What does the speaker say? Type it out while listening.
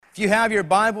If you have your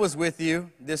Bibles with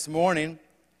you this morning,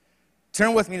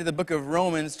 turn with me to the book of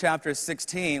Romans chapter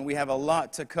 16. We have a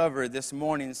lot to cover this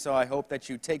morning, so I hope that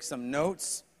you take some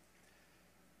notes.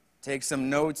 Take some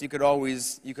notes. You could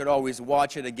always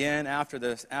watch it again after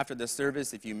the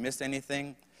service if you missed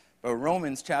anything. But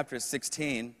Romans chapter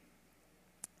 16,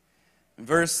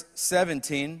 verse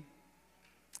 17,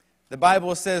 the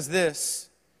Bible says this.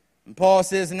 And Paul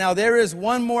says, "Now there is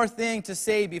one more thing to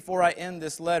say before I end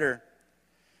this letter."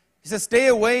 He says, "Stay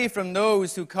away from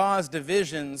those who cause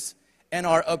divisions and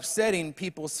are upsetting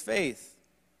people's faith,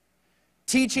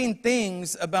 teaching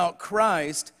things about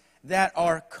Christ that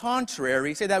are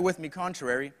contrary." Say that with me,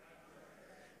 contrary.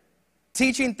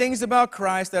 Teaching things about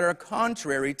Christ that are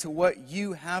contrary to what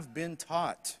you have been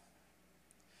taught.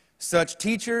 Such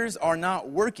teachers are not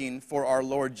working for our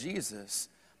Lord Jesus,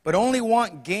 but only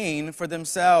want gain for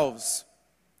themselves.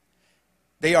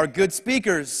 They are good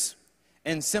speakers,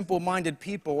 and simple-minded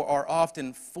people are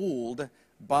often fooled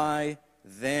by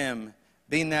them.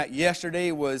 Being that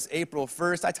yesterday was April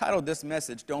 1st, I titled this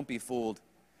message, "Don't Be Fooled."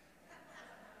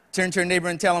 Turn to your neighbor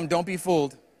and tell him, "Don't be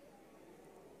fooled."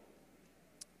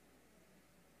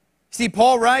 See,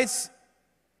 Paul writes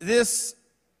this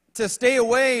to stay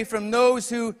away from those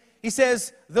who, he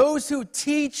says, those who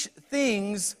teach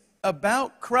things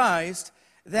about Christ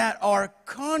that are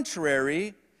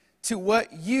contrary to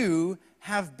what you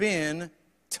have been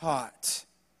taught.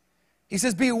 He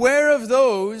says, beware of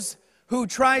those who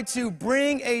try to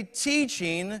bring a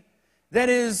teaching that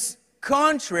is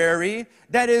contrary,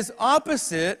 that is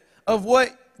opposite of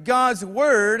what God's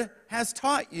Word has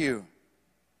taught you,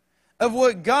 of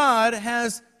what God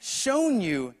has shown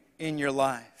you in your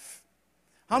life.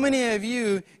 How many of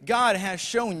you, God has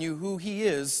shown you who He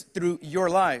is through your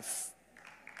life?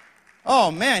 Oh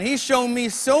man, He's shown me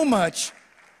so much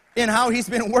in how He's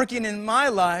been working in my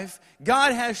life.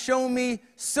 God has shown me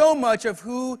so much of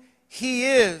who He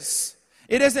is.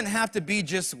 It doesn't have to be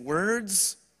just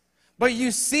words, but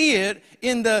you see it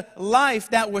in the life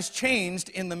that was changed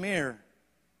in the mirror.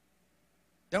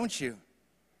 Don't you?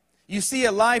 You see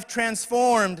a life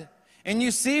transformed, and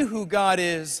you see who God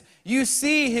is. You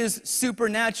see His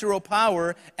supernatural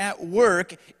power at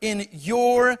work in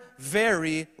your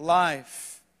very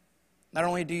life. Not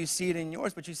only do you see it in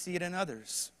yours, but you see it in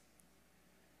others.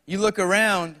 You look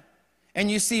around, and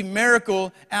you see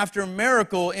miracle after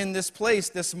miracle in this place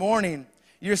this morning.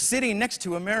 You're sitting next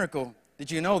to a miracle.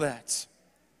 Did you know that?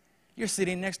 You're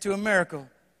sitting next to a miracle.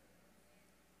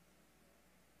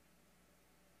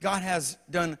 God has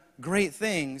done great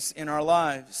things in our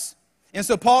lives. And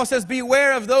so Paul says,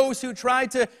 beware of those who try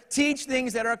to teach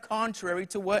things that are contrary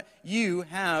to what you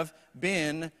have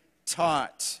been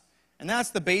taught. And that's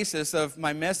the basis of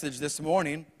my message this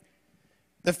morning.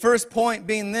 The first point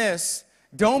being this: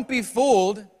 don't be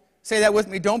fooled. Say that with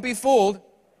me. Don't be fooled.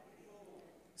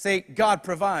 Say, God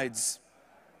provides.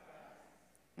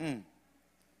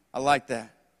 I like that.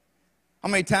 How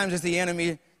many times does the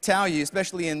enemy tell you,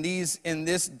 especially in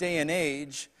this day and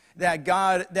age, that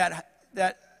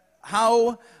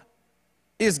how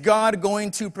is God going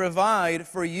to provide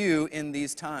for you in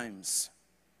these times?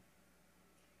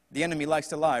 The enemy likes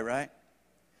to lie, right?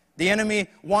 The enemy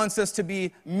wants us to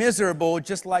be miserable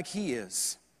just like he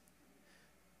is.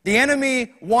 The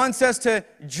enemy wants us to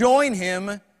join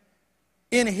him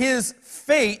in his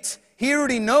fate. He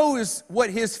already knows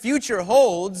what his future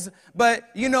holds, but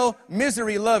you know,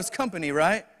 misery loves company,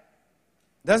 right?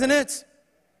 Doesn't it?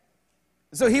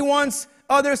 So he wants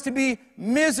others to be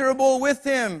miserable with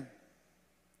him.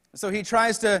 So he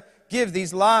tries to give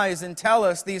these lies and tell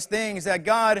us these things that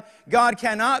God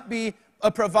cannot be a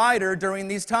provider during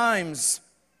these times.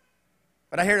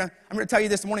 But I'm going to tell you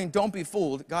this morning, don't be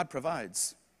fooled. God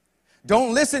provides.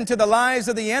 Don't listen to the lies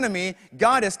of the enemy.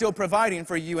 God is still providing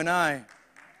for you and I.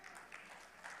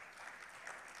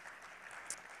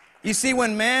 You see,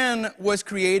 when man was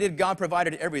created, God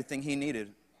provided everything he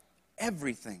needed.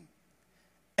 Everything.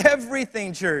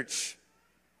 Everything, church.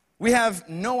 We have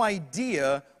no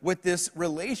idea what this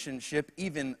relationship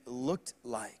even looked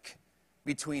like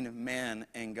between man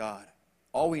and God.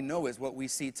 All we know is what we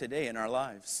see today in our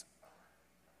lives.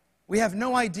 We have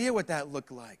no idea what that looked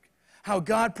like. How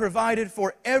God provided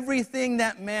for everything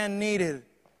that man needed.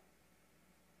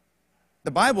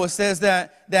 The Bible says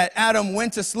that Adam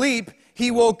went to sleep,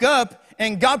 he woke up,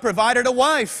 and God provided a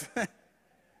wife.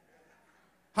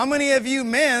 How many of you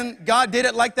men, God did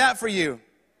it like that for you?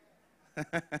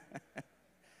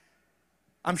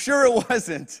 I'm sure it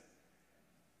wasn't.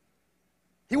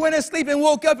 He went to sleep and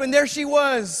woke up, and there she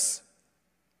was.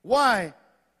 Why?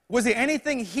 Was it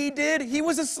anything he did? He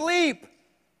was asleep.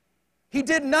 He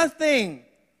did nothing.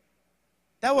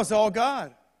 That was all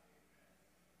God.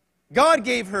 God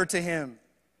gave her to him.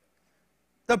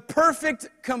 The perfect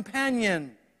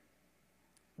companion,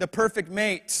 the perfect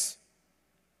mate,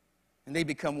 and they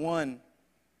become one.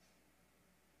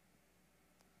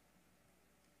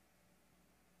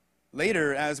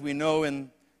 Later, as we know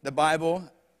in the Bible,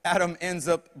 Adam ends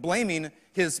up blaming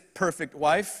his perfect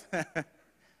wife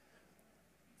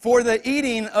for the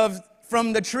eating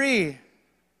from the tree.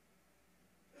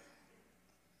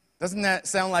 Doesn't that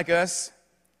sound like us?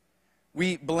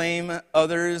 We blame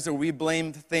others or we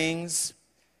blame things.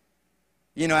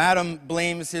 You know, Adam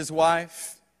blames his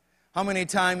wife. How many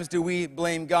times do we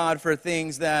blame God for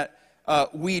things that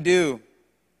we do?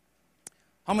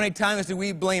 How many times do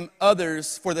we blame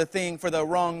others for the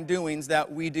wrongdoings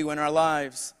that we do in our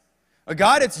lives?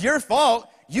 God, it's your fault.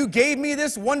 You gave me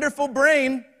this wonderful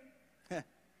brain.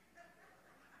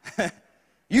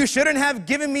 You shouldn't have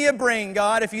given me a brain,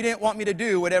 God, if you didn't want me to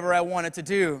do whatever I wanted to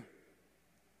do.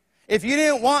 If you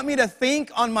didn't want me to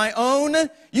think on my own,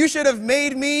 you should have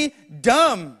made me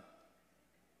dumb.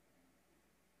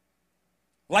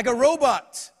 Like a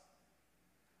robot.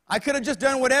 I could have just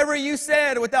done whatever you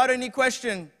said without any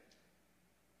question.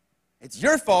 It's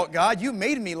your fault, God. You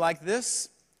made me like this.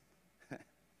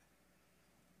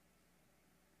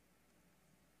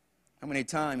 How many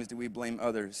times do we blame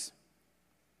others?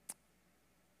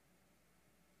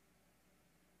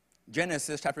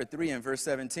 Genesis chapter 3 and verse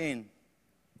 17.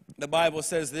 The Bible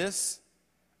says this.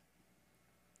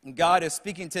 God is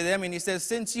speaking to them and he says,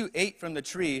 since you ate from the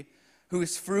tree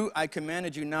whose fruit I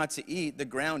commanded you not to eat, the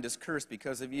ground is cursed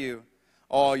because of you.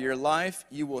 All your life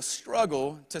you will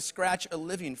struggle to scratch a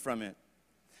living from it.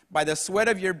 By the sweat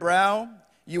of your brow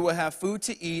you will have food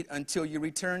to eat until you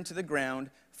return to the ground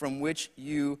from which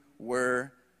you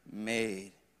were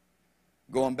made.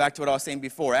 Going back to what I was saying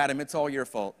before, Adam, it's all your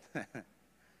fault.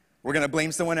 We're going to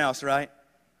blame someone else, right?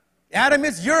 Adam,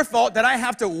 it's your fault that I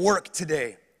have to work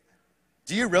today.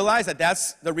 Do you realize that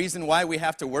that's the reason why we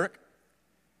have to work?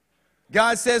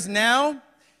 God says now,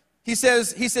 he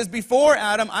says, before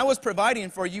Adam, I was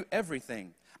providing for you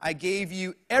everything. I gave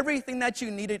you everything that you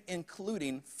needed,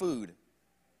 including food.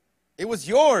 It was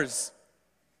yours.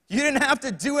 You didn't have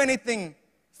to do anything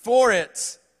for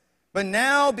it. But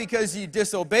now, because you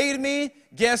disobeyed me,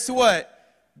 guess what?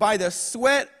 By the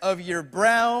sweat of your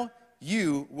brow,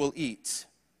 you will eat.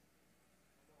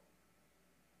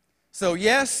 So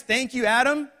yes, thank you,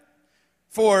 Adam,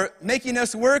 for making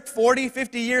us work 40,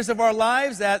 50 years of our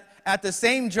lives at the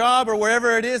same job or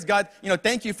wherever it is. God,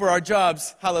 thank you for our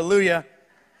jobs. Hallelujah.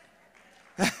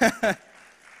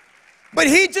 But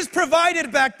he just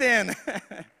provided back then.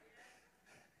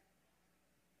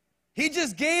 He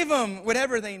just gave them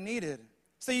whatever they needed.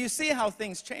 So you see how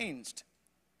things changed.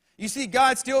 You see,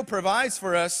 God still provides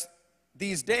for us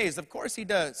these days. Of course he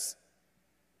does.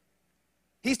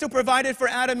 He still provided for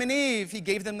Adam and Eve. He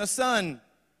gave them the sun,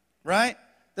 right?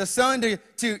 The sun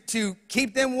to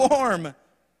keep them warm,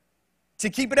 to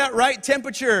keep it at right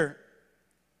temperature.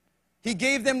 He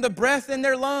gave them the breath in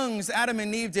their lungs. Adam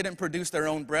and Eve didn't produce their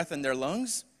own breath in their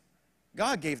lungs.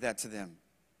 God gave that to them.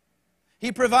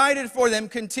 He provided for them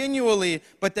continually,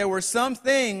 but there were some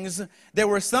things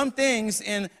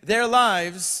in their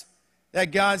lives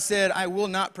that God said, I will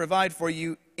not provide for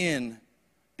you in,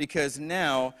 because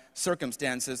now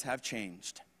circumstances have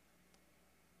changed.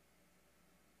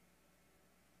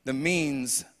 The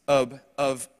means of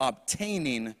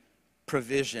obtaining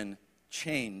provision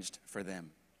changed for them.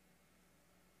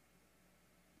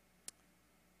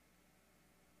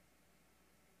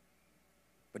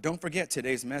 But don't forget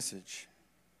today's message.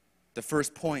 The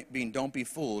first point being, don't be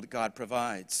fooled, God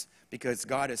provides, because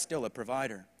God is still a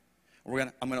provider. I'm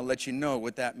going to let you know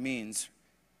what that means.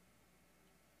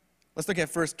 Let's look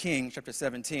at 1 Kings chapter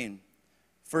 17.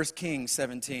 1 Kings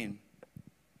 17.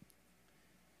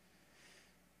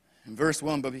 In verse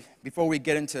 1, but before we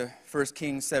get into 1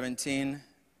 Kings 17,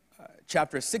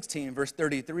 chapter 16, verse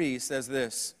 33 says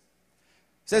this.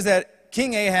 It says that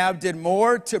King Ahab did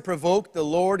more to provoke the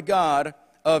Lord God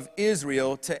of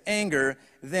Israel to anger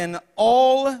than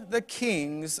all the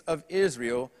kings of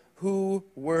Israel who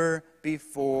were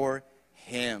before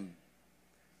him.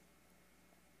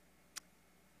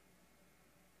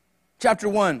 Chapter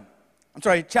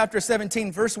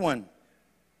 17, verse 1.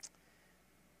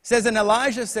 Says, and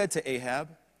Elijah said to Ahab,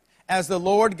 as the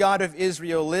Lord God of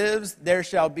Israel lives, there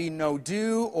shall be no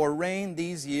dew or rain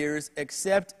these years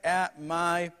except at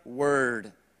my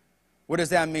word. What does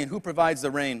that mean? Who provides the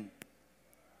rain?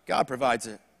 God provides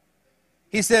it.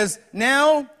 He says,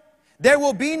 now there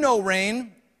will be no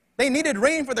rain. They needed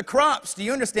rain for the crops. Do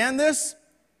you understand this?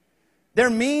 Their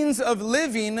means of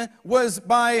living was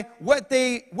by what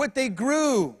they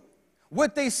grew,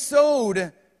 what they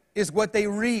sowed is what they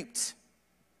reaped.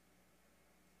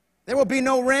 There will be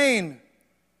no rain.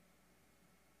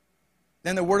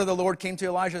 Then the word of the Lord came to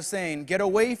Elijah, saying, get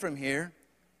away from here.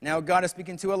 Now God is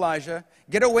speaking to Elijah.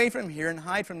 Get away from here and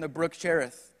hide from the brook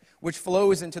Cherith, which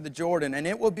flows into the Jordan. And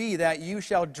it will be that you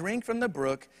shall drink from the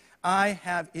brook.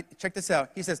 Check this out.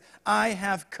 He says, I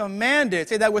have commanded.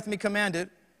 Say that with me, commanded.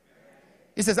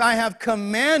 He says, I have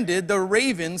commanded the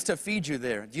ravens to feed you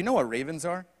there. Do you know what ravens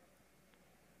are?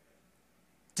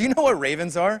 Do you know what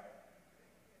ravens are?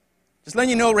 Just letting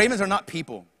you know, ravens are not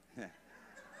people.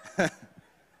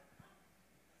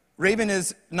 Raven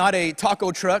is not a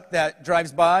taco truck that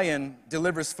drives by and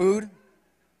delivers food.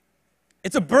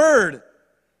 It's a bird.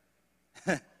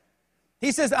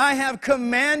 He says, I have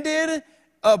commanded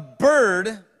a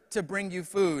bird to bring you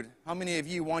food. How many of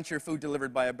you want your food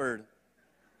delivered by a bird?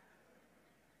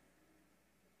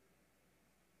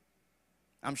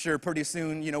 I'm sure pretty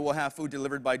soon, we'll have food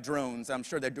delivered by drones. I'm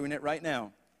sure they're doing it right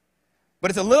now. But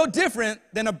it's a little different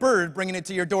than a bird bringing it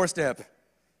to your doorstep.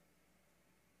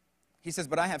 He says,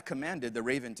 but I have commanded the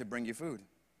raven to bring you food.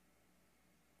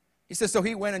 He says, so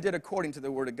he went and did according to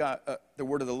the word of God, the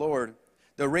word of the Lord.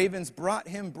 The ravens brought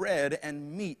him bread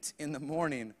and meat in the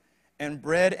morning, and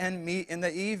bread and meat in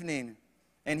the evening.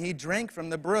 And he drank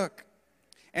from the brook.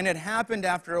 And it happened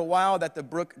after a while that the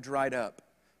brook dried up,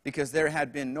 because there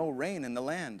had been no rain in the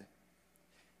land.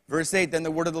 Verse 8, then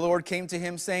the word of the Lord came to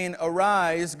him, saying,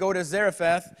 arise, go to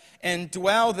Zarephath, and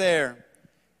dwell there.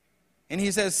 And he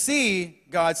says, see,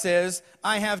 God says,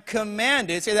 I have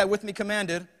commanded, say that with me,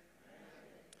 commanded.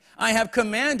 I have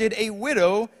commanded a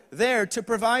widow there to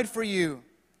provide for you.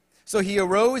 So he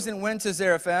arose and went to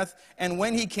Zarephath, and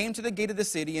when he came to the gate of the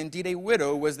city, indeed a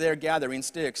widow was there gathering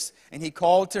sticks. And he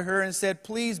called to her and said,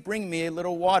 please bring me a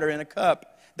little water in a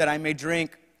cup, that I may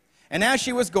drink. And as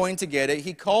she was going to get it,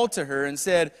 he called to her and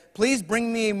said, please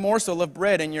bring me a morsel of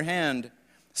bread in your hand.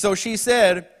 So she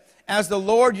said, as the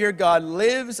Lord your God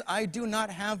lives, I do not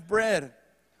have bread,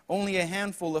 only a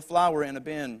handful of flour in a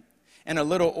bin, and a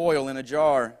little oil in a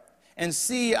jar. And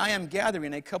see, I am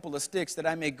gathering a couple of sticks that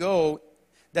I may go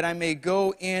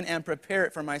in and prepare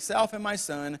it for myself and my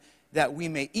son, that we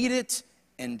may eat it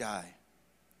and die.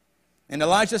 And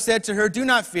Elijah said to her, do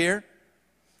not fear.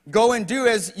 Go and do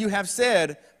as you have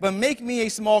said, but make me a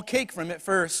small cake from it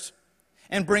first,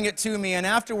 and bring it to me, and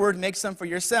afterward make some for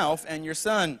yourself and your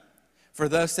son. For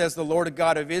thus says the Lord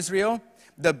God of Israel,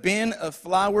 the bin of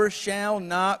flour shall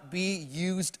not be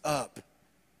used up,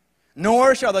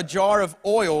 nor shall the jar of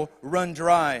oil run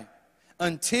dry,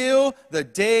 until the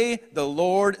day the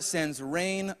Lord sends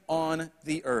rain on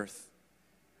the earth.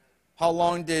 How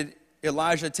long did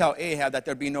Elijah tell Ahab that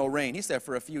there'd be no rain? He said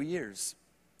for a few years.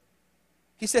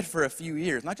 He said for a few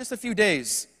years, not just a few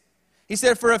days. He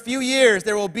said for a few years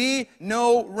there will be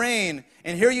no rain.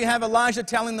 And here you have Elijah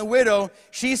telling the widow,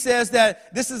 she says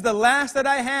that this is the last that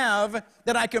I have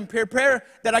that I can prepare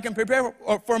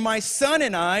for my son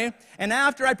and I. And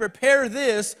after I prepare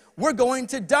this, we're going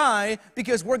to die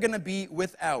because we're going to be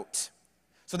without.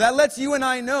 So that lets you and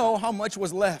I know how much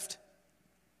was left.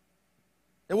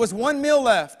 There was one meal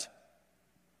left.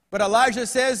 But Elijah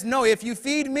says, no, if you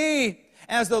feed me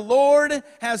as the Lord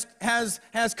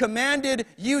has commanded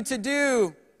you to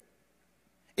do,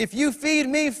 if you feed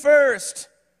me first,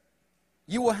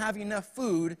 you will have enough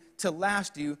food to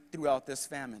last you throughout this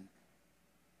famine.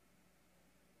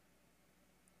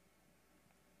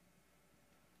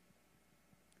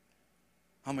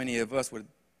 How many of us would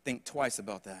think twice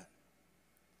about that?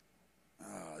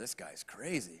 Oh, this guy's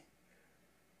crazy.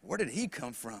 Where did he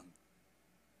come from?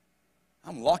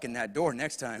 I'm locking that door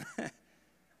next time.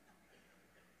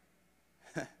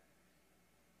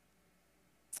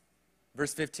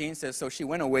 Verse 15 says, so she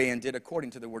went away and did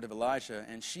according to the word of Elijah,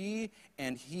 and she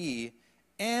and he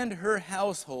and her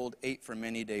household ate for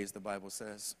many days, the Bible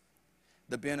says.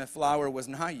 The bin of flour was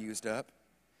not used up,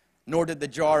 nor did the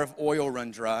jar of oil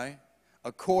run dry,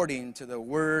 according to the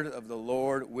word of the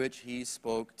Lord which he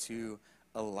spoke to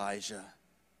Elijah.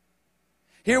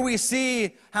 Here we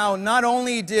see how not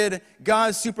only did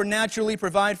God supernaturally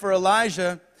provide for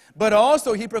Elijah, but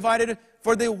also he provided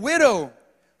for the widow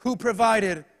who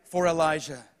provided for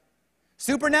Elijah.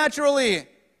 Supernaturally.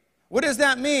 What does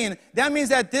that mean? That means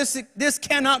that this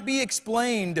cannot be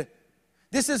explained.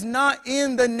 This is not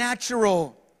in the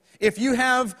natural. If you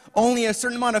have only a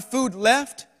certain amount of food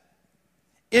left,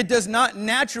 it does not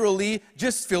naturally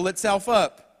just fill itself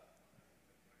up.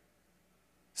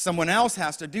 Someone else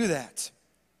has to do that.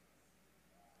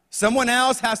 Someone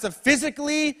else has to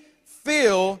physically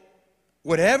fill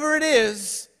whatever it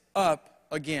is up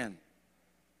again.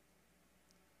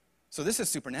 So this is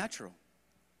supernatural.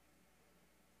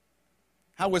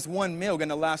 How was one meal going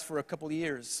to last for a couple of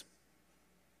years?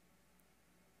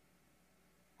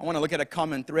 I want to look at a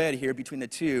common thread here between the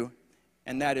two,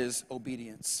 and that is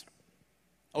obedience.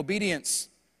 Obedience.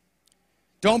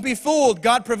 Don't be fooled.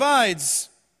 God provides.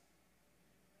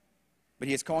 But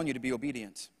He is calling you to be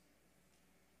obedient.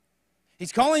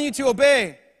 He's calling you to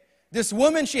obey. This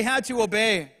woman, she had to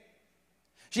obey.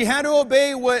 She had to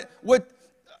obey what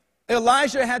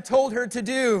Elijah had told her to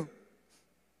do.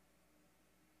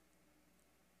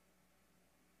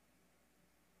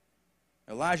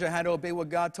 Elijah had to obey what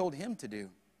God told him to do.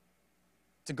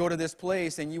 To go to this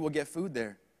place and you will get food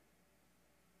there.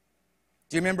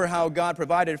 Do you remember how God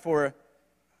provided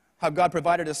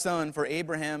a son for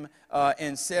Abraham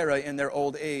and Sarah in their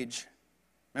old age?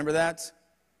 Remember that?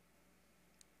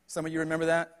 Some of you remember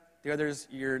that? The others,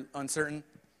 you're uncertain?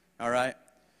 All right.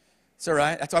 It's all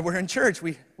right. That's why we're in church.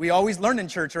 We always learn in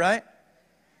church, right?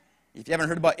 If you haven't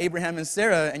heard about Abraham and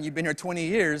Sarah and you've been here 20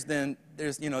 years, then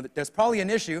there's probably an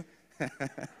issue.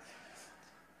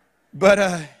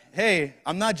 But hey,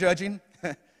 I'm not judging.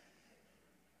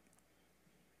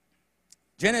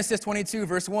 Genesis 22,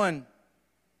 verse 1.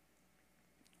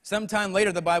 Sometime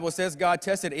later, the Bible says, God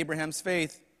tested Abraham's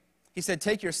faith. He said,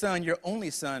 take your son, your only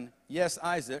son, yes,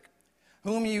 Isaac,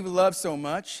 whom you love so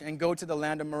much, and go to the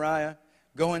land of Moriah.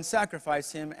 Go and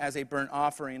sacrifice him as a burnt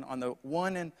offering on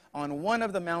one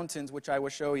of the mountains which I will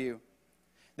show you.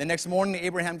 The next morning,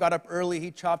 Abraham got up early. He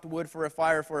chopped wood for a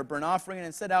fire for a burnt offering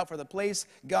and set out for the place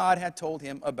God had told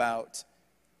him about.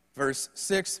 Verse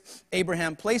 6,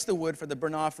 Abraham placed the wood for the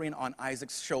burnt offering on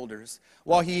Isaac's shoulders,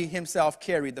 while he himself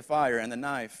carried the fire and the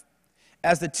knife.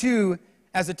 As the two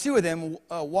of them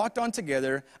walked on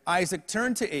together, Isaac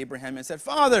turned to Abraham and said,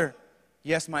 Father.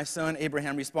 Yes, my son,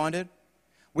 Abraham responded.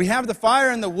 We have the fire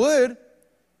and the wood,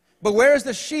 but where is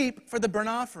the sheep for the burnt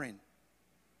offering?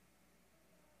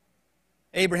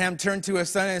 Abraham turned to his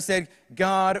son and said,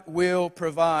 God will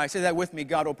provide. Say that with me,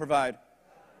 God will provide.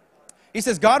 He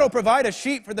says, God will provide a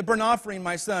sheep for the burnt offering,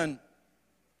 my son.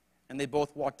 And they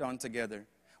both walked on together.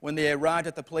 When they arrived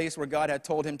at the place where God had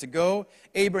told him to go,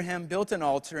 Abraham built an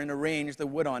altar and arranged the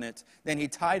wood on it. Then he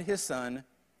tied his son,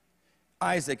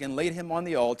 Isaac, and laid him on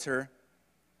the altar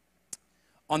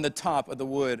on the top of the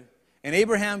wood. And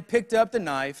Abraham picked up the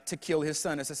knife to kill his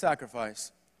son as a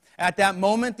sacrifice. At that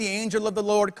moment, the angel of the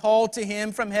Lord called to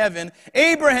him from heaven,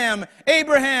 Abraham,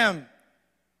 Abraham.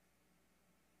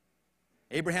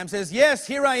 Abraham says, yes,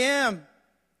 here I am.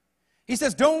 He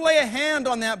says, don't lay a hand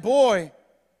on that boy.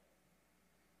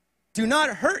 Do not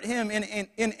hurt him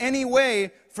in any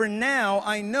way, for now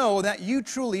I know that you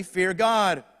truly fear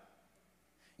God.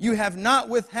 You have not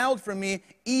withheld from me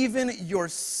even your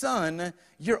son,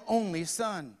 your only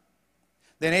son.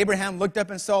 Then Abraham looked up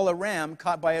and saw a ram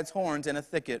caught by its horns in a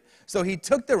thicket. So he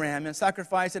took the ram and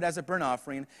sacrificed it as a burnt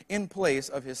offering in place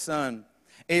of his son.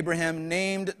 Abraham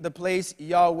named the place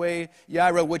Yahweh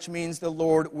Yireh, which means the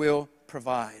Lord will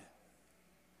provide.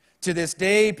 To this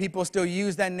day, people still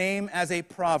use that name as a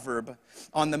proverb.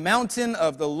 On the mountain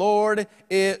of the Lord,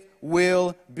 it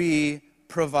will be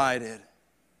provided.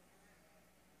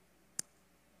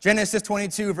 Genesis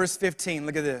 22, verse 15.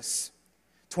 Look at this.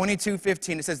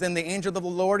 22:15. It says, then the angel of the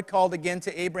Lord called again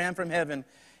to Abraham from heaven.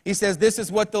 He says, this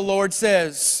is what the Lord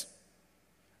says.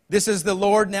 This is the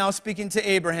Lord now speaking to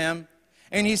Abraham.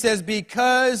 And he says,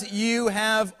 because you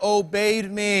have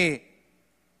obeyed me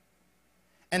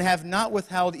and have not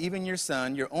withheld even your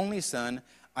son, your only son,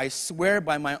 I swear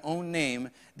by my own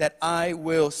name that I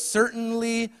will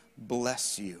certainly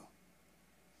bless you.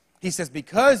 He says,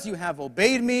 because you have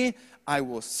obeyed me, I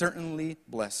will certainly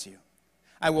bless you.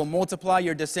 I will multiply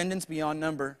your descendants beyond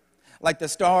number, like the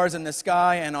stars in the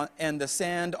sky and the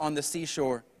sand on the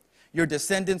seashore. Your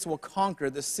descendants will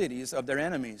conquer the cities of their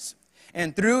enemies.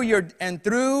 And through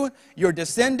your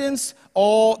descendants,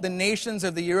 all the nations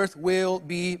of the earth will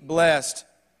be blessed.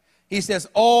 He says,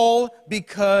 all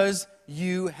because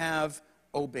you have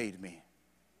obeyed me.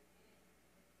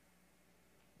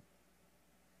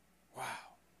 Wow.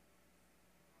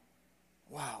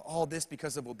 Wow, all this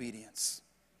because of obedience.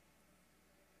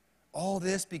 All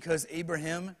this because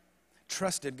Abraham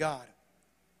trusted God.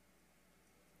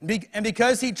 And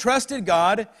because he trusted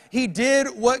God, he did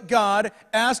what God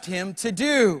asked him to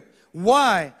do.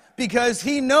 Why? Because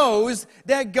he knows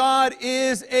that God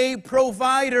is a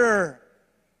provider.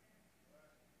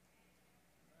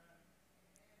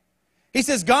 He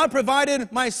says, God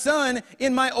provided my son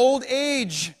in my old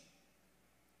age.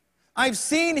 I've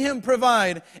seen him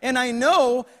provide, and I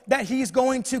know that he's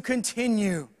going to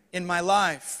continue in my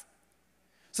life.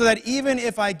 So that even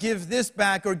if I give this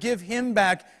back or give him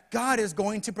back, God is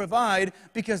going to provide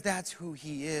because that's who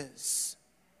he is.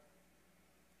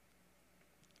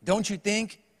 Don't you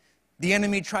think the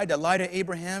enemy tried to lie to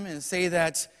Abraham and say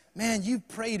that, man, you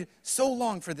prayed so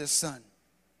long for this son,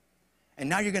 and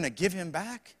now you're going to give him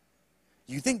back?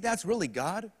 Do you think that's really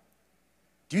God?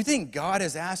 Do you think God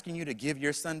is asking you to give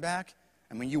your son back?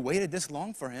 I mean, you waited this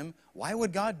long for him. Why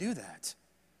would God do that?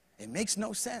 It makes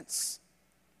no sense.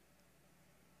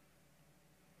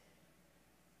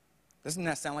 Doesn't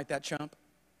that sound like that chump?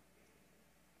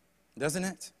 Doesn't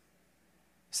it?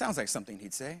 Sounds like something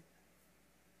he'd say.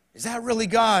 Is that really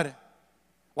God?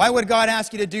 Why would God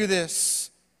ask you to do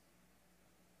this?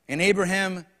 And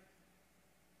Abraham,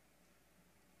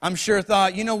 I'm sure,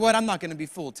 thought, you know what? I'm not going to be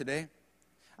fooled today.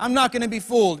 I'm not going to be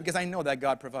fooled because I know that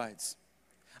God provides.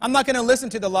 I'm not going to listen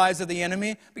to the lies of the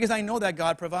enemy because I know that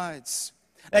God provides.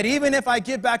 That even if I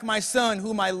give back my son,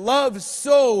 whom I love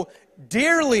so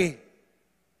dearly,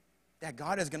 that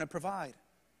God is going to provide.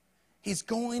 He's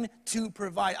going to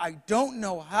provide. I don't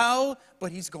know how,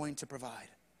 but he's going to provide.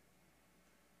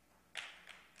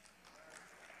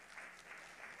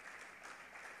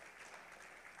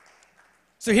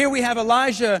 So here we have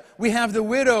Elijah, we have the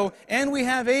widow, and we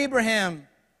have Abraham,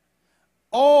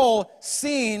 all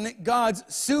seeing God's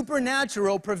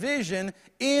supernatural provision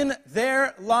in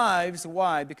their lives.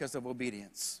 Why? Because of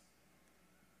obedience.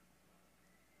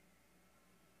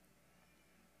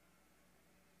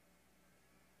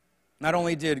 Not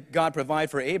only did God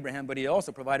provide for Abraham, but he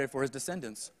also provided for his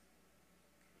descendants.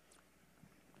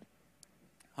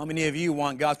 How many of you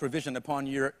want God's provision upon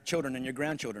your children and your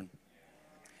grandchildren?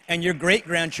 And your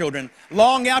great-grandchildren?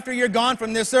 Long after you're gone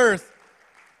from this earth,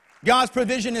 God's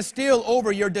provision is still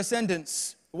over your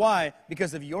descendants. Why?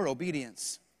 Because of your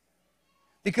obedience.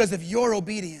 Because of your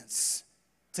obedience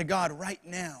to God right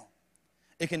now,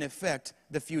 it can affect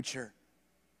the future.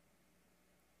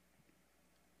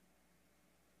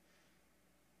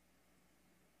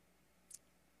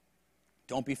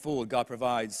 Don't be fooled, God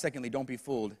provides. Secondly, don't be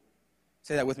fooled.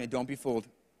 Say that with me, don't be fooled.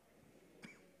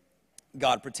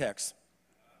 God protects.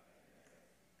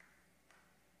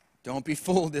 Don't be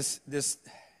fooled this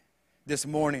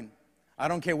morning. I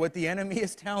don't care what the enemy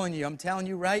is telling you. I'm telling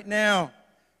you right now,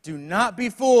 do not be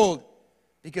fooled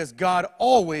because God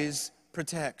always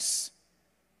protects.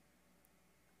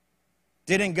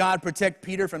 Didn't God protect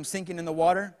Peter from sinking in the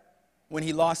water when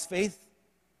he lost faith?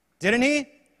 Didn't he?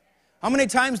 How many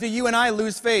times do you and I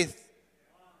lose faith?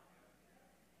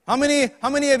 How many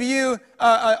of you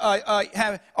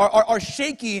are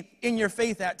shaky in your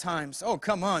faith at times? Oh,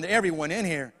 come on, everyone in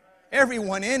here.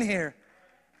 Everyone in here.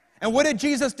 And what did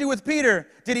Jesus do with Peter?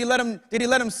 Did he let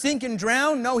him sink and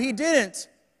drown? No, he didn't.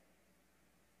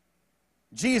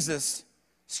 Jesus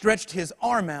stretched his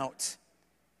arm out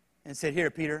and said,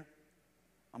 "Here, Peter,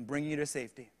 I'm bringing you to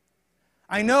safety.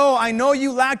 I know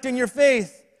you lacked in your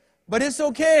faith, but it's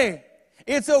okay.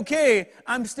 It's okay.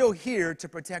 I'm still here to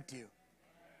protect you."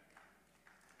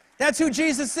 That's who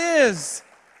Jesus is.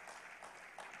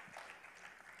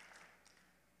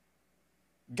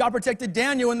 God protected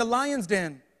Daniel in the lion's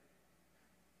den.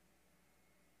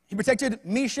 He protected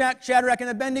Meshach, Shadrach, and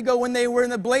Abednego when they were in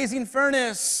the blazing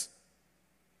furnace.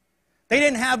 They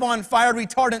didn't have on fire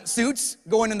retardant suits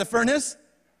going in the furnace.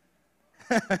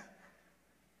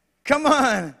 Come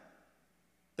on.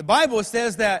 The Bible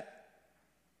says that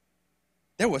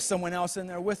there was someone else in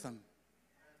there with them.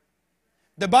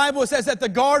 The Bible says that the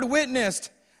guard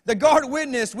witnessed.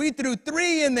 We threw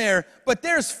 3 in there, but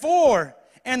there's 4.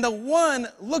 And the one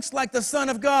looks like the Son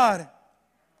of God.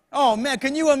 Oh, man,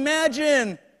 can you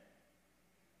imagine?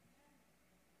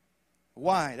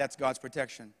 Why? That's God's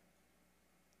protection.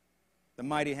 The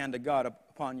mighty hand of God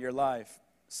upon your life.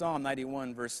 Psalm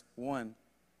 91, verse 1.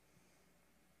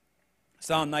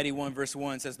 Psalm 91, verse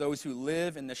 1 says, "Those who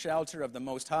live in the shelter of the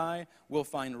Most High will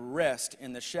find rest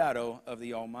in the shadow of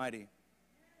the Almighty."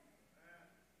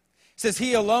 It says,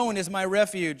 "He alone is my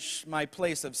refuge, my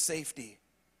place of safety.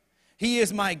 He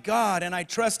is my God, and I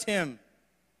trust him.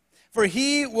 For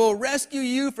he will rescue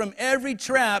you from every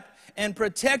trap and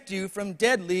protect you from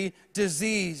deadly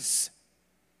disease."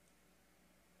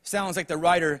 Sounds like the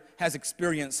writer has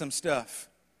experienced some stuff.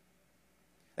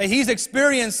 He's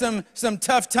experienced some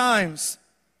tough times.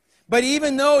 But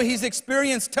even though he's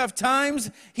experienced tough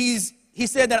times, he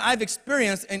said that I've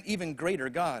experienced an even greater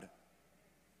God.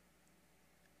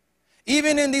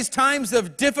 Even in these times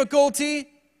of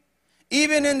difficulty,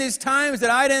 even in these times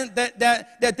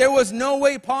that there was no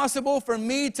way possible for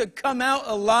me to come out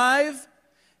alive,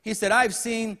 he said, I've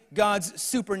seen God's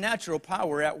supernatural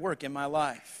power at work in my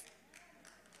life.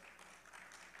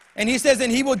 And he says,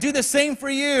 and he will do the same for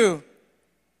you.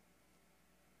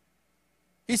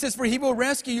 He says, for he will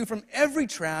rescue you from every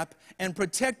trap and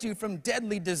protect you from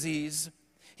deadly disease.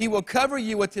 He will cover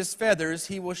you with his feathers.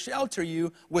 He will shelter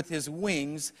you with his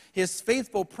wings. His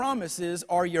faithful promises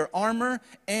are your armor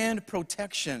and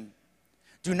protection.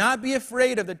 Do not be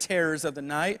afraid of the terrors of the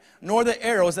night, nor the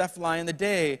arrows that fly in the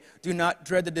day. Do not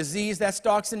dread the disease that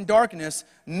stalks in darkness,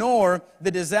 nor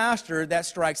the disaster that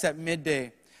strikes at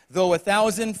midday. Though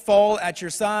 1,000 fall at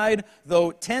your side,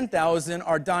 though 10,000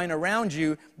 are dying around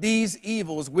you, these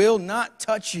evils will not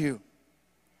touch you.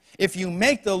 If you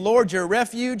make the Lord your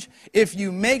refuge, if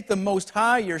you make the Most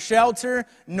High your shelter,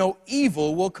 no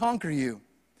evil will conquer you.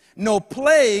 No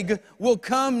plague will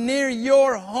come near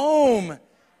your home.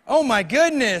 Oh my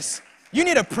goodness. You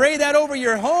need to pray that over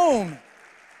your home.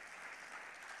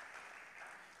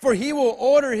 For he will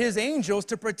order his angels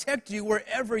to protect you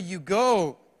wherever you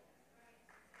go.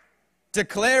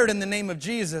 Declare it in the name of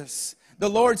Jesus. The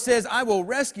Lord says, I will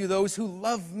rescue those who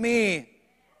love me.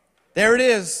 There it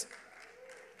is.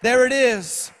 There it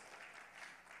is.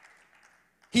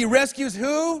 He rescues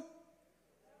who?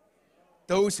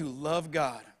 Those who love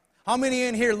God. How many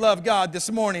in here love God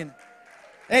this morning?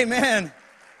 Amen.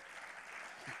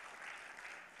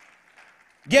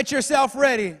 Get yourself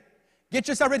ready. Get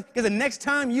yourself ready. Because the next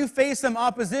time you face some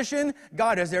opposition,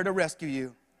 God is there to rescue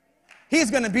you.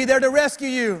 He's going to be there to rescue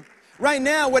you. Right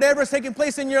now, whatever's taking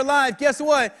place in your life, guess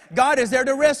what? God is there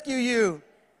to rescue you.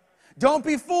 Don't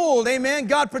be fooled. Amen.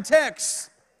 God protects.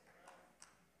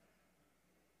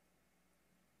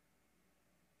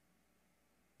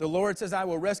 The Lord says, I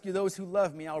will rescue those who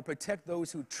love me. I will protect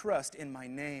those who trust in my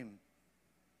name.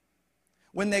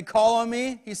 When they call on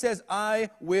me, he says, I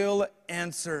will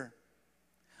answer.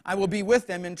 I will be with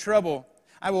them in trouble.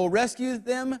 I will rescue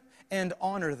them and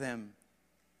honor them.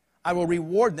 I will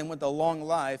reward them with a long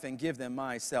life and give them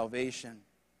my salvation.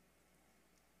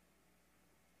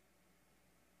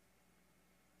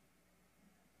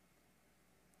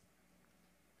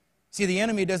 See, the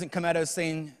enemy doesn't come at us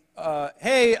saying,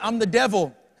 hey, I'm the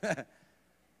devil.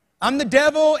 I'm the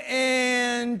devil,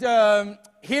 and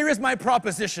here is my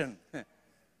proposition.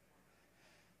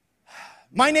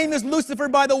 My name is Lucifer,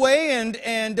 by the way,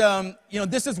 and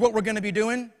this is what we're going to be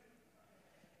doing.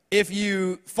 If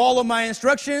you follow my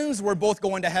instructions, we're both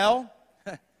going to hell.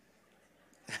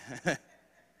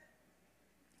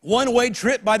 One-way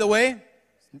trip, by the way.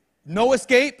 No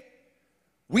escape.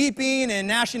 Weeping and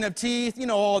gnashing of teeth,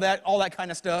 all that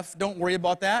kind of stuff. Don't worry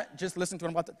about that. Just listen to what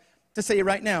I'm about to say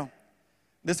right now.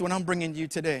 This is what I'm bringing you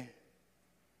today.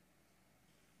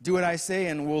 Do what I say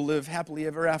and we'll live happily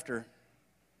ever after.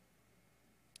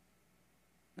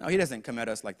 No, he doesn't come at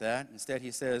us like that. Instead,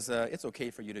 he says, it's okay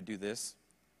for you to do this.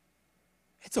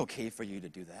 It's okay for you to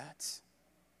do that.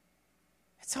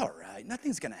 It's all right.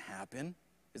 Nothing's going to happen.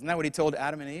 Isn't that what he told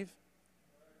Adam and Eve?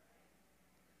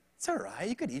 It's all right.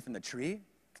 You could eat from the tree.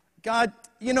 God,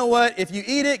 you know what? If you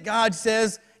eat it, God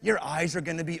says your eyes are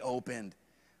going to be opened.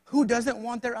 Who doesn't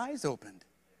want their eyes opened?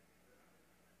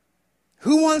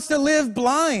 Who wants to live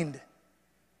blind?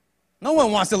 No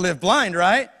one wants to live blind,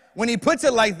 right? When he puts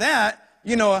it like that,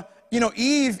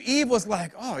 Eve was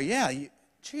like, oh yeah,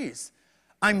 geez,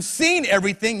 I'm seeing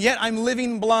everything, yet I'm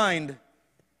living blind.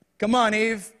 Come on,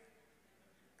 Eve.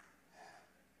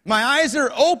 My eyes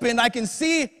are open. I can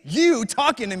see you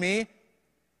talking to me.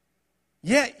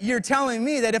 Yet you're telling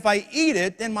me that if I eat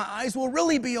it, then my eyes will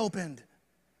really be opened.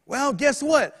 Well, guess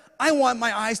what? I want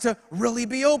my eyes to really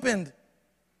be opened.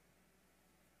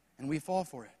 And we fall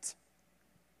for it.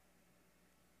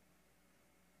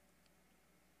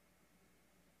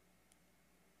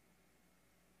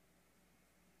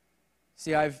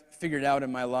 See, I've figured out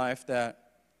in my life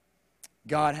that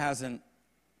God hasn't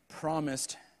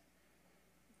promised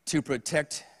to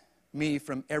protect me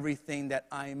from everything that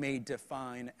I may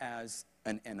define as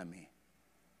an enemy.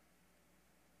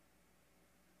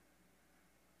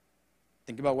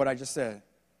 Think about what I just said.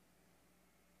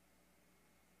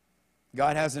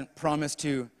 God hasn't promised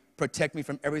to protect me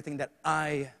from everything that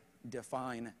I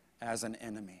define as an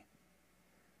enemy.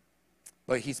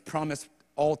 But he's promised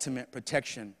ultimate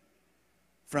protection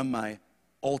from my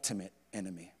ultimate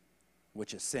enemy,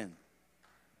 which is sin.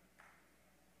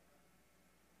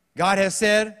 God has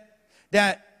said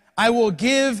that I will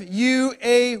give you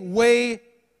a way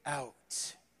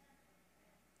out.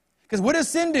 Because what does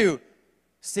sin do?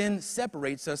 Sin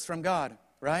separates us from God,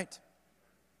 right?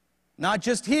 Not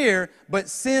just here, but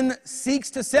sin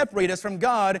seeks to separate us from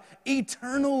God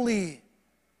eternally.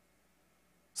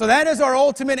 So that is our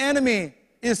ultimate enemy,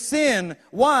 is sin.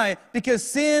 Why? Because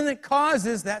sin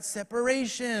causes that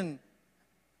separation.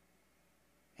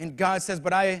 And God says,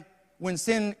 but when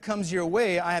sin comes your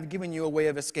way, I have given you a way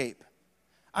of escape.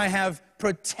 I have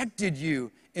protected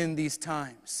you in these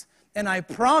times. And I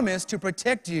promise to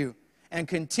protect you. and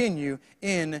continue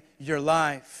in your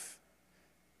life.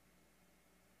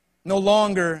 No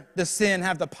longer does sin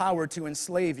have the power to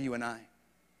enslave you and I.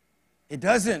 It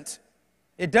doesn't.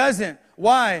 It doesn't.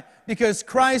 Why? Because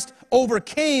Christ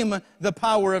overcame the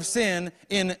power of sin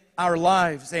in our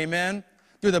lives. Amen?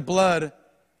 Through the blood.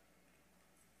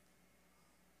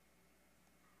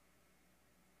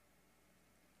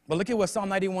 But look at what Psalm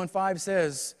 91:5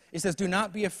 says. It says, do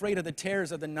not be afraid of the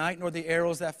terrors of the night, nor the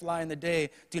arrows that fly in the day.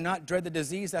 Do not dread the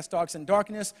disease that stalks in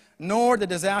darkness, nor the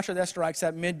disaster that strikes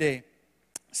at midday.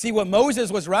 See, what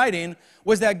Moses was writing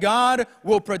was that God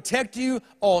will protect you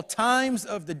all times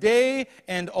of the day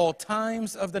and all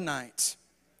times of the night.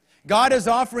 God is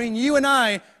offering you and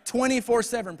I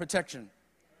 24/7 protection.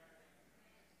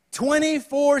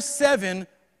 24/7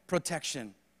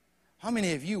 protection. How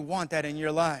many of you want that in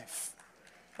your life?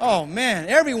 Oh man,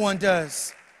 everyone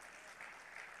does.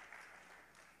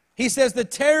 He says, the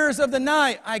terrors of the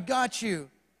night, I got you.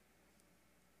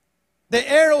 The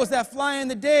arrows that fly in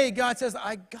the day, God says,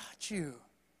 I got you.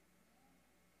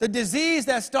 The disease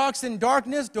that stalks in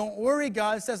darkness, don't worry,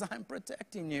 God says, I'm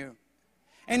protecting you.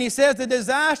 And he says, the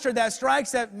disaster that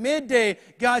strikes at midday,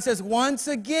 God says, once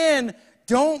again,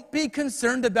 don't be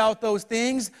concerned about those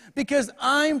things because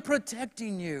I'm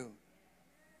protecting you.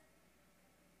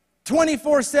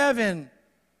 24/7,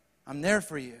 I'm there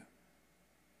for you.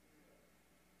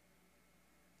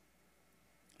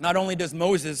 Not only does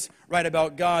Moses write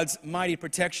about God's mighty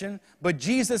protection, but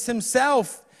Jesus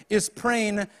himself is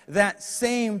praying that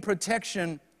same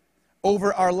protection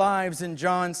over our lives in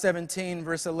John 17,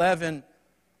 verse 11.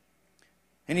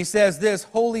 And he says this,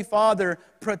 Holy Father,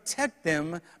 protect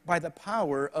them by the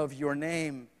power of your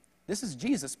name. This is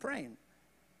Jesus praying.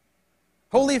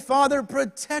 Holy Father,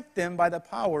 protect them by the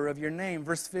power of your name.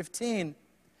 Verse 15,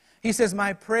 he says,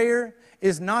 my prayer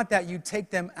is not that you take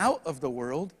them out of the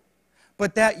world,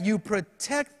 but that you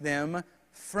protect them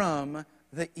from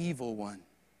the evil one.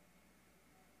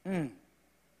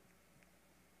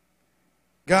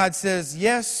 God says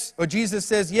yes, or Jesus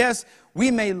says yes,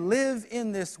 we may live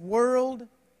in this world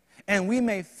and we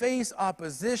may face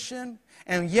opposition.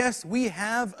 And yes, we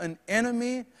have an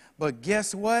enemy, but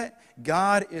guess what?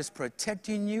 God is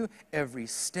protecting you every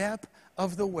step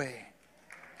of the way.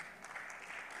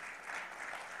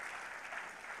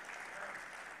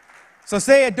 So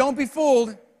say it, don't be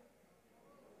fooled.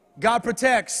 God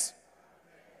protects.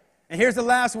 And here's the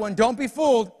last one, don't be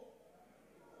fooled.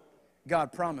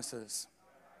 God promises.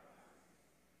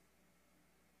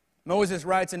 Moses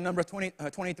writes in Numbers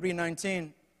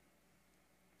 23:19.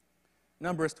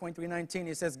 Numbers 23:19,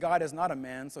 he says, God is not a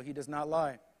man, so he does not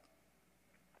lie.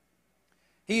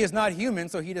 He is not human,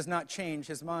 so he does not change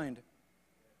his mind.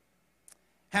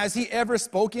 Has he ever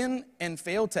spoken and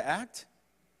failed to act?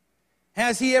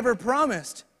 Has he ever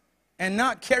promised and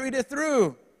not carried it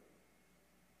through?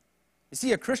 You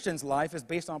see, a Christian's life is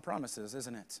based on promises,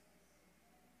 isn't it?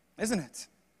 Isn't it?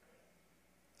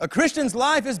 A Christian's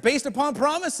life is based upon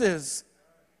promises.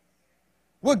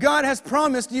 What God has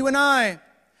promised you and I,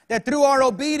 that through our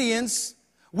obedience,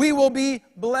 we will be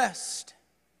blessed.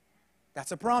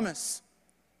 That's a promise.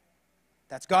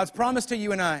 That's God's promise to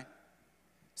you and I.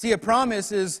 See, a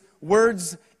promise is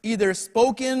words either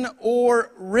spoken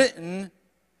or written,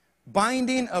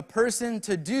 binding a person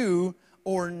to do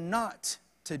or not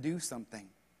to do something.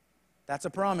 That's a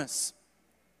promise.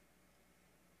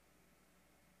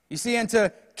 You see, and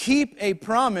to keep a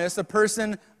promise, a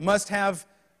person must have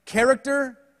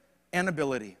character and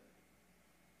ability.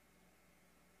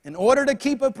 In order to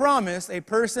keep a promise, a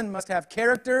person must have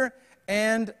character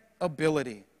and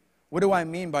ability. What do I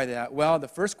mean by that? Well, the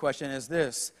first question is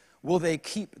this: will they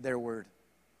keep their word?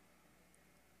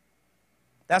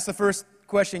 That's the first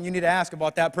question you need to ask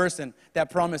about that person that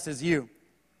promises you.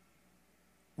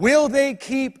 Will they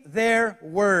keep their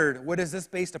word? What is this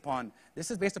based upon?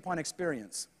 This is based upon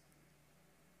experience.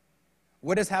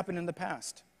 What has happened in the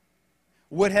past?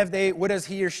 What has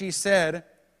he or she said,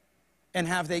 and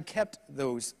have they kept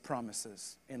those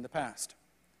promises in the past?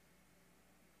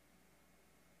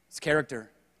 It's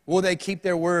character. Will they keep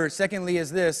their word? Secondly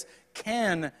is this: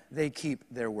 can they keep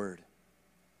their word?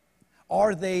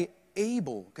 Are they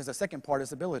able? Because the second part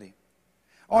is ability.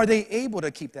 Are they able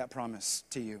to keep that promise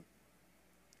to you?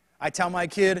 I tell my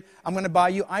kid, I'm going to buy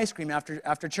you ice cream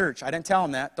after church. I didn't tell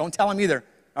him that. Don't tell him either,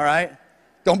 all right?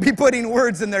 Don't be putting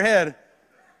words in their head.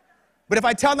 But if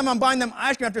I tell them I'm buying them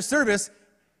ice cream after service,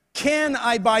 can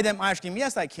I buy them ice cream?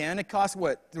 Yes, I can. It costs,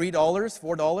 what, $3,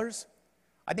 $4?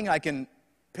 I think I can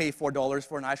pay $4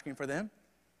 for an ice cream for them.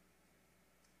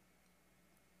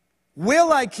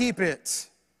 Will I keep it?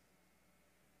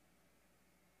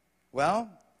 Well,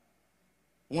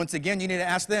 once again, you need to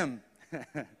ask them.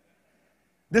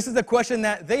 This is a question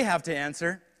that they have to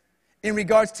answer in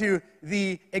regards to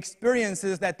the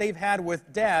experiences that they've had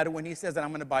with Dad when he says that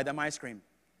I'm going to buy them ice cream.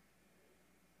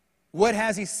 What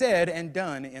has he said and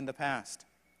done in the past?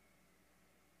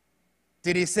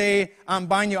 Did he say, I'm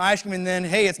buying you ice cream, and then,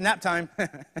 hey, it's nap time?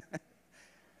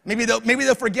 maybe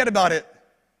they'll forget about it.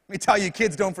 Let me tell you,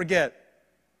 kids don't forget.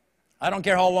 I don't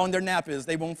care how long their nap is,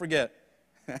 they won't forget.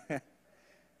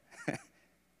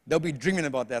 They'll be dreaming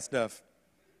about that stuff.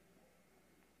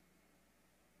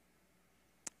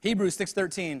 Hebrews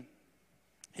 6:13.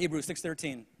 Hebrews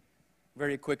 6:13.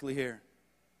 Very quickly here.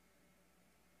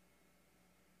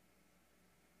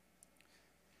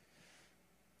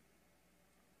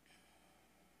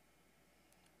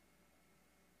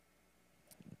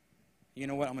 You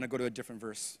know what? I'm going to go to a different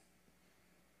verse.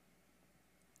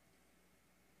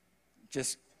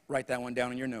 Just write that one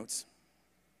down in your notes.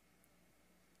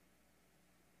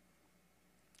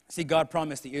 See, God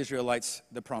promised the Israelites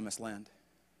the promised land.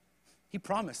 He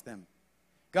promised them.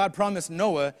 God promised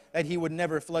Noah that he would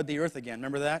never flood the earth again.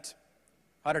 Remember that?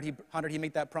 How did he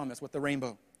make that promise? With the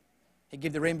rainbow. He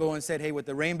gave the rainbow and said, hey, with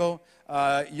the rainbow,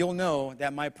 you'll know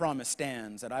that my promise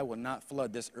stands, that I will not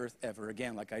flood this earth ever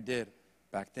again like I did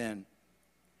back then.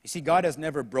 You see, God has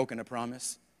never broken a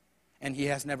promise, and he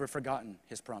has never forgotten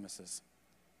his promises.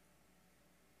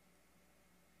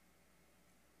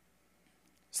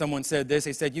 Someone said this.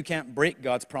 They said, you can't break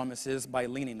God's promises by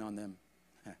leaning on them.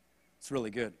 It's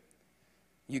really good.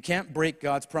 You can't break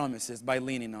God's promises by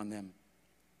leaning on them.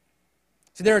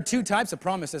 See, there are two types of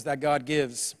promises that God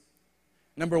gives.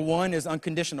 Number one is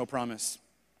unconditional promise.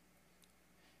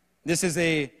 This is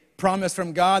a promise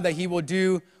from God that he will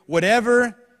do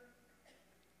whatever.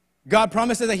 God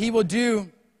promises that he will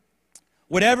do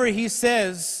whatever he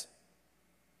says,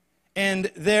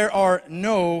 and there are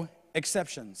no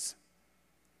exceptions.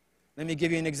 Let me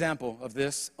give you an example of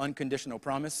this unconditional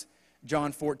promise.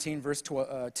 John 14, verse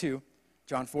 2.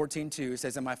 John 14, 2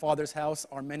 says, in my Father's house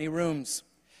are many rooms.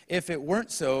 If it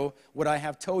weren't so, would I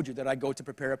have told you that I go to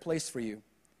prepare a place for you?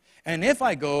 And if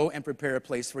I go and prepare a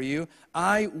place for you,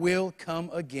 I will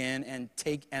come again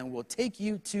and will take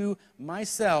you to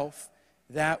myself,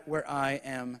 that where I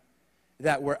am,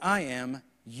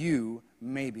 you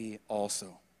may be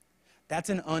also. That's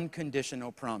an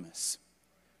unconditional promise.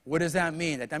 What does that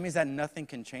mean? That means that nothing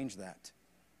can change that.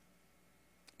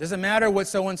 Doesn't matter what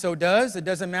so-and-so does. It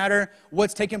doesn't matter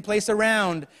what's taking place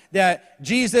around. That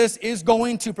Jesus is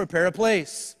going to prepare a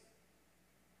place.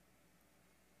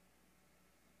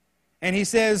 And he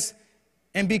says,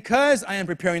 and because I am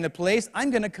preparing the place, I'm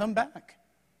going to come back.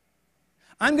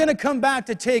 I'm going to come back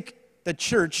to take the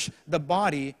church, the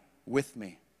body, with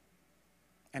me.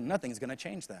 And nothing's going to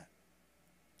change that.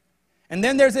 And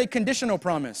then there's a conditional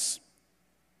promise.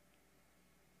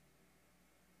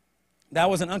 That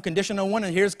was an unconditional one,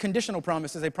 and here's conditional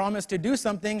promises. A promise to do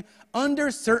something under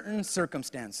certain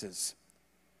circumstances.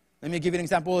 Let me give you an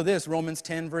example of this. Romans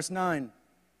 10, verse 9.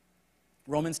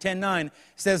 Romans 10:9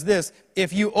 says this,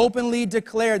 if you openly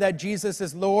declare that Jesus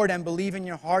is Lord and believe in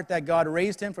your heart that God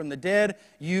raised him from the dead,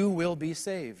 you will be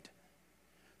saved.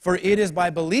 For it is by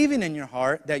believing in your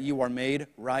heart that you are made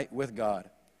right with God.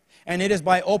 And it is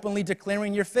by openly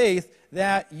declaring your faith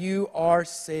that you are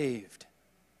saved.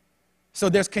 So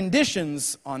there's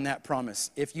conditions on that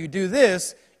promise. If you do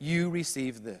this, you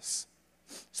receive this.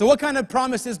 So what kind of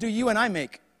promises do you and I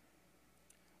make?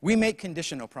 We make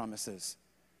conditional promises.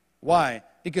 Why?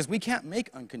 Because we can't make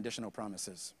unconditional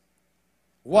promises.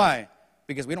 Why?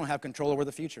 Because we don't have control over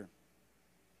the future.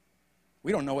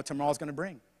 We don't know what tomorrow's going to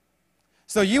bring.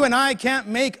 So you and I can't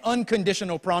make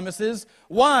unconditional promises.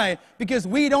 Why? Because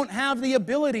we don't have the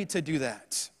ability to do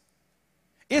that.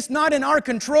 It's not in our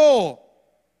control.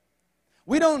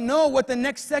 We don't know what the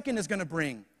next second is going to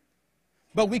bring.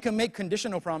 But we can make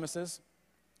conditional promises.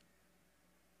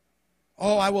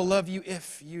 Oh, I will love you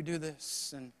if you do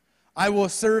this. And I will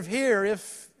serve here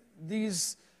if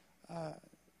these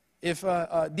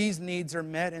needs are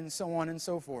met, and so on and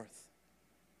so forth.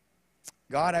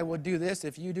 God, I will do this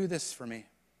if you do this for me.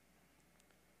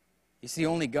 You see,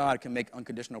 only God can make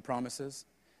unconditional promises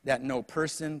that no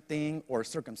person, thing, or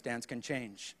circumstance can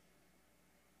change.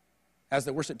 As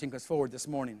the worship team comes forward this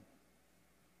morning.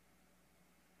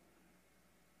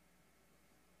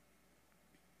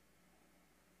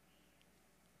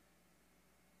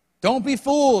 Don't be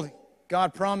fooled,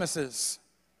 God promises.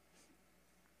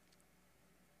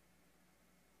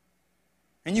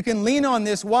 And you can lean on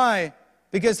this. Why?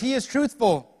 Because he is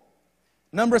truthful.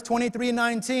 Numbers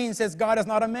 23:19 says, God is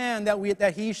not a man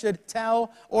that he should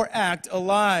tell or act a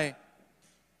lie.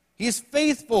 He is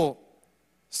faithful.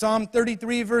 Psalm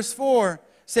 33, verse 4,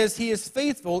 says he is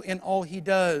faithful in all he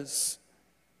does.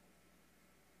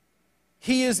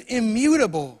 He is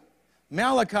immutable.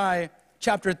 Malachi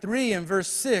chapter 3 and verse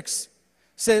 6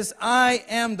 says, I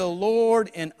am the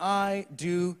Lord and I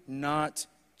do not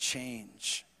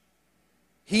change.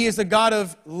 He is the God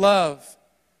of love.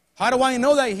 How do I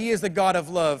know that he is the God of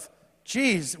love?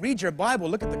 Geez, read your Bible,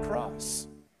 look at the cross.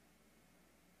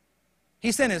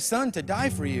 He sent his son to die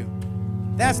for you.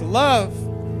 That's love.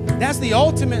 That's the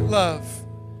ultimate love.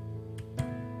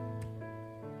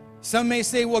 Some may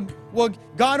say, well,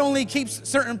 God only keeps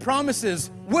certain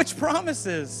promises. Which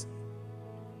promises?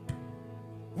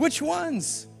 Which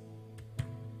ones?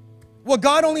 Well,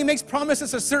 God only makes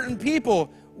promises to certain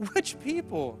people. Which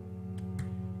people?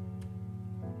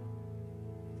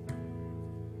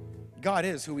 God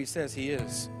is who he says he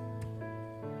is.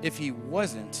 If he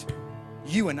wasn't,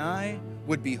 you and I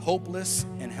would be hopeless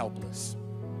and helpless.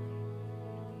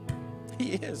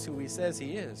 He is who he says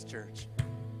he is, church.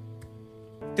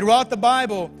 Throughout the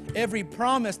Bible, every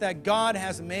promise that God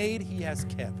has made, he has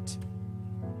kept.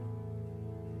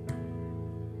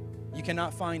 You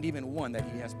cannot find even one that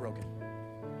he has broken.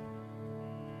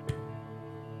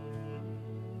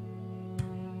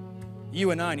 You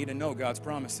and I need to know God's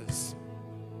promises.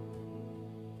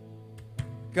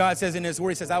 God says in his word,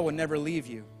 he says, I will never leave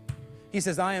you. He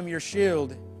says, I am your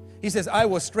shield. He says, I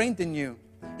will strengthen you.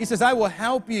 He says, I will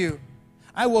help you.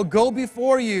 I will go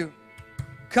before you.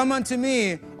 Come unto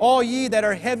me, all ye that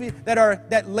are heavy,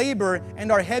 that labor and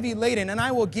are heavy laden, and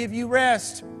I will give you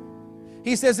rest.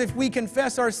 He says, if we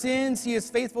confess our sins, he is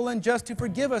faithful and just to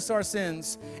forgive us our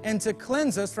sins and to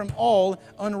cleanse us from all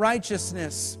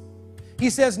unrighteousness. He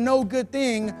says, no good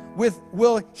thing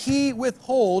will he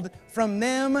withhold from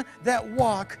them that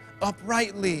walk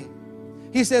uprightly.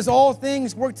 He says, all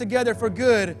things work together for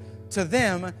good to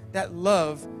them that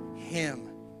love him.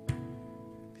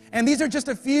 And these are just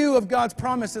a few of God's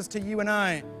promises to you and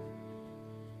I.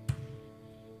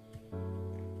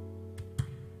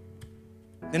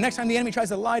 The next time the enemy tries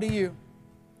to lie to you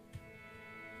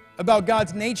about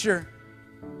God's nature,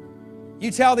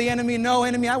 you tell the enemy, no,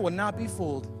 enemy, I will not be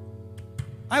fooled.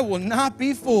 I will not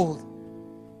be fooled.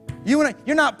 You're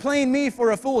not playing me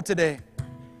for a fool today,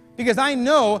 because I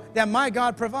know that my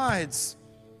God provides.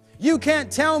 You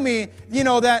can't tell me,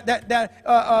 that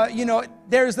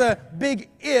there's a big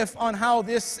if on how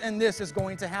this and this is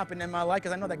going to happen in my life,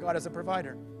 because I know that God is a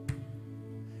provider.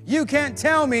 You can't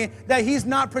tell me that he's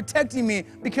not protecting me,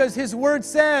 because his word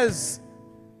says,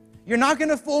 you're not going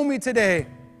to fool me today,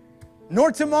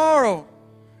 nor tomorrow,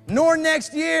 nor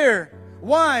next year.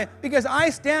 Why? Because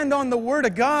I stand on the word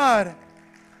of God.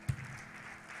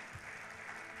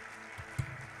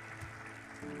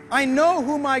 I know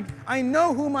who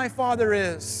my Father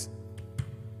is.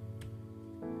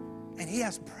 And he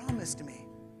has promised me.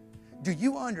 Do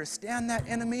you understand that,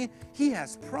 enemy? He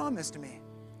has promised me.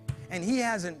 And he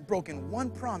hasn't broken one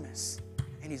promise.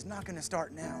 And he's not going to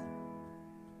start now.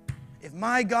 If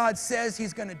my God says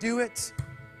he's going to do it,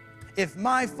 if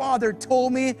my Father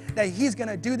told me that he's going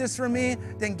to do this for me,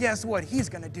 then guess what? He's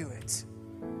going to do it.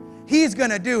 He's going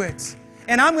to do it.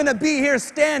 And I'm going to be here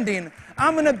standing.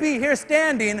 I'm going to be here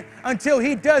standing until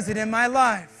he does it in my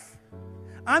life.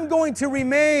 I'm going to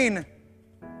remain.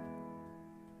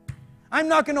 I'm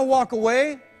not going to walk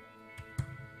away.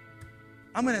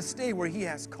 I'm going to stay where he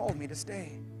has called me to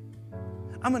stay.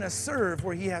 I'm going to serve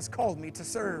where he has called me to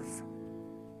serve.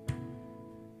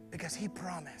 Because he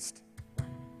promised.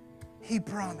 He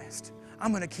promised.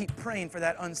 I'm going to keep praying for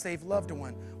that unsaved loved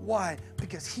one. Why?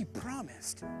 Because he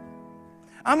promised.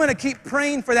 I'm going to keep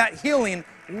praying for that healing.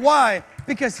 Why?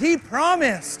 Because he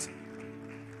promised.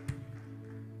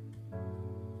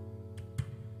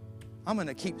 I'm going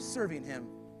to keep serving him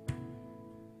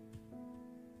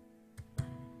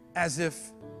as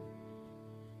if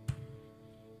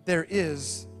there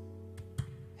is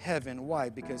heaven. Why?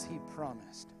 Because he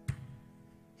promised.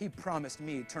 He promised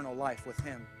me eternal life with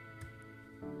him.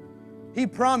 He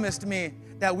promised me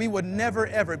that we would never,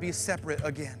 ever be separate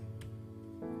again.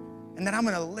 And that I'm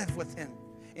going to live with him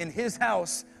in his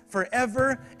house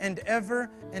forever and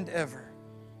ever and ever.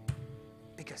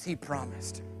 Because he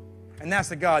promised. And that's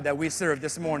the God that we serve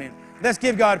this morning. Let's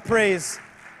give God praise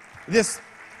this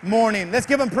morning. Let's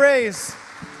give him praise.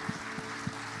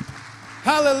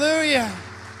 Hallelujah.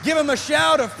 Give him a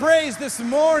shout of praise this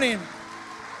morning.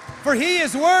 For he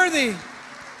is worthy.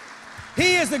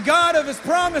 He is the God of his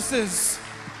promises.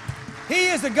 He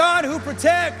is the God who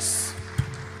protects.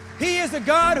 He is the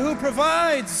God who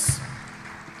provides.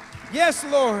 Yes,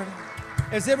 Lord.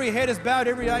 As every head is bowed,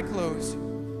 every eye closed.